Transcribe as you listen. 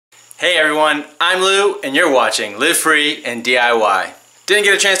Hey everyone, I'm Lou and you're watching Live Free and DIY. Didn't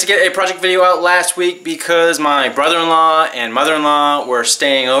get a chance to get a project video out last week because my brother-in-law and mother-in-law were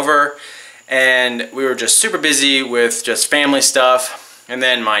staying over and we were just super busy with just family stuff. And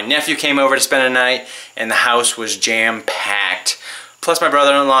then my nephew came over to spend a night and the house was jam-packed. Plus my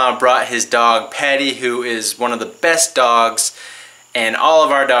brother-in-law brought his dog Patty, who is one of the best dogs, and all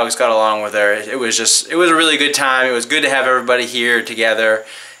of our dogs got along with her. It was a really good time. It was good to have everybody here together.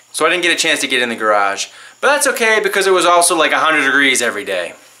 So I didn't get a chance to get in the garage. But that's okay because it was also like 100 degrees every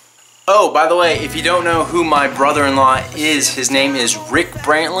day. Oh, by the way, if you don't know who my brother-in-law is, his name is Rick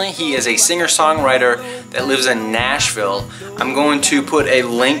Brantley. He is a singer-songwriter that lives in Nashville. I'm going to put a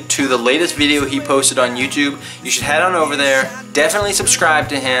link to the latest video he posted on YouTube. You should head on over there, definitely subscribe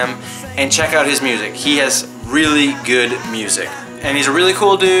to him, and check out his music. He has really good music. And he's a really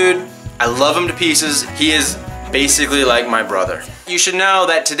cool dude. I love him to pieces. He is basically like my brother. You should know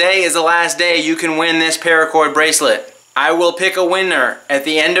that today is the last day you can win this paracord bracelet. I will pick a winner at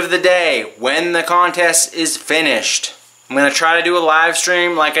the end of the day when the contest is finished. I'm gonna try to do a live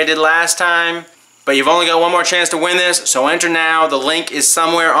stream like I did last time, but you've only got one more chance to win this, so enter now. The link is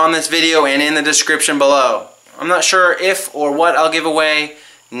somewhere on this video and in the description below. I'm not sure if or what I'll give away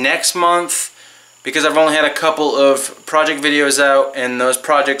next month, because I've only had a couple of project videos out, and those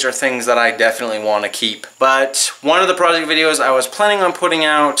projects are things that I definitely want to keep. But one of the project videos I was planning on putting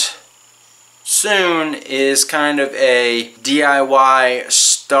out soon is kind of a DIY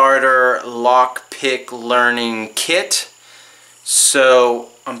starter lockpick learning kit. So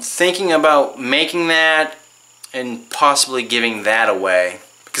I'm thinking about making that and possibly giving that away,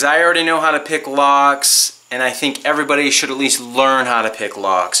 because I already know how to pick locks, and I think everybody should at least learn how to pick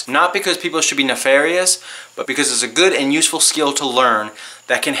locks. Not because people should be nefarious, but because it's a good and useful skill to learn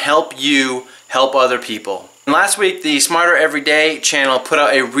that can help you help other people. And last week, the Smarter Everyday channel put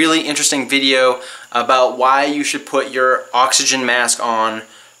out a really interesting video about why you should put your oxygen mask on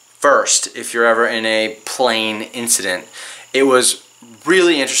first if you're ever in a plane incident. It was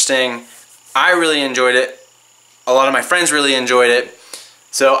really interesting. I really enjoyed it. A lot of my friends really enjoyed it.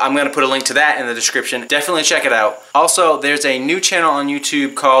 So I'm going to put a link to that in the description. Definitely check it out. Also, there's a new channel on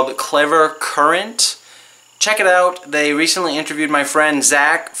YouTube called Clever Current. Check it out. They recently interviewed my friend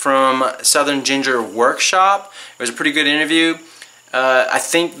Zach from Southern Ginger Workshop. It was a pretty good interview. I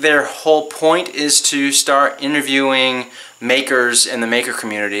think their whole point is to start interviewing makers in the maker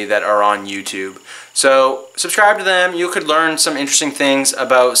community that are on YouTube. So subscribe to them. You could learn some interesting things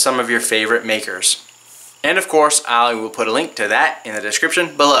about some of your favorite makers. And of course, I will put a link to that in the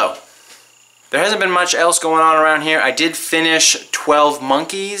description below. There hasn't been much else going on around here. I did finish 12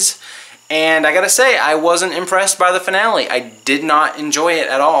 Monkeys, and I gotta say, I wasn't impressed by the finale. I did not enjoy it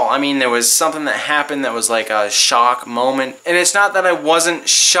at all. I mean, there was something that happened that was like a shock moment. And it's not that I wasn't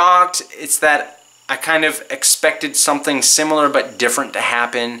shocked, it's that I kind of expected something similar but different to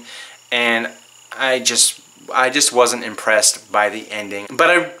happen, and I just wasn't impressed by the ending. But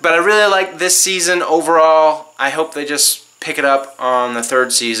I really like this season overall. I hope they just pick it up on the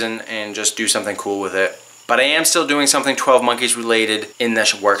third season and just do something cool with it. But I am still doing something 12 Monkeys related in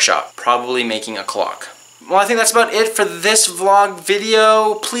this workshop. Probably making a clock. Well, I think that's about it for this vlog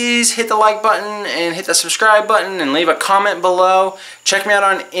video. Please hit the like button and hit the subscribe button and leave a comment below. Check me out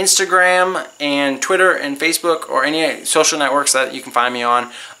on Instagram and Twitter and Facebook, or any social networks that you can find me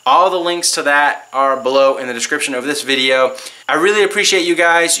on. All the links to that are below in the description of this video. I really appreciate you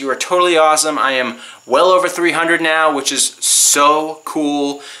guys. You are totally awesome. I am well over 300 now, which is so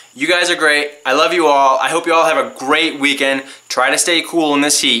cool. You guys are great. I love you all. I hope you all have a great weekend. Try to stay cool in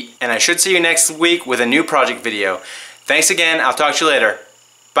this heat. And I should see you next week with a new project video. Thanks again. I'll talk to you later.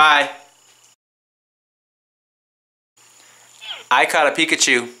 Bye. I caught a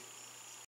Pikachu.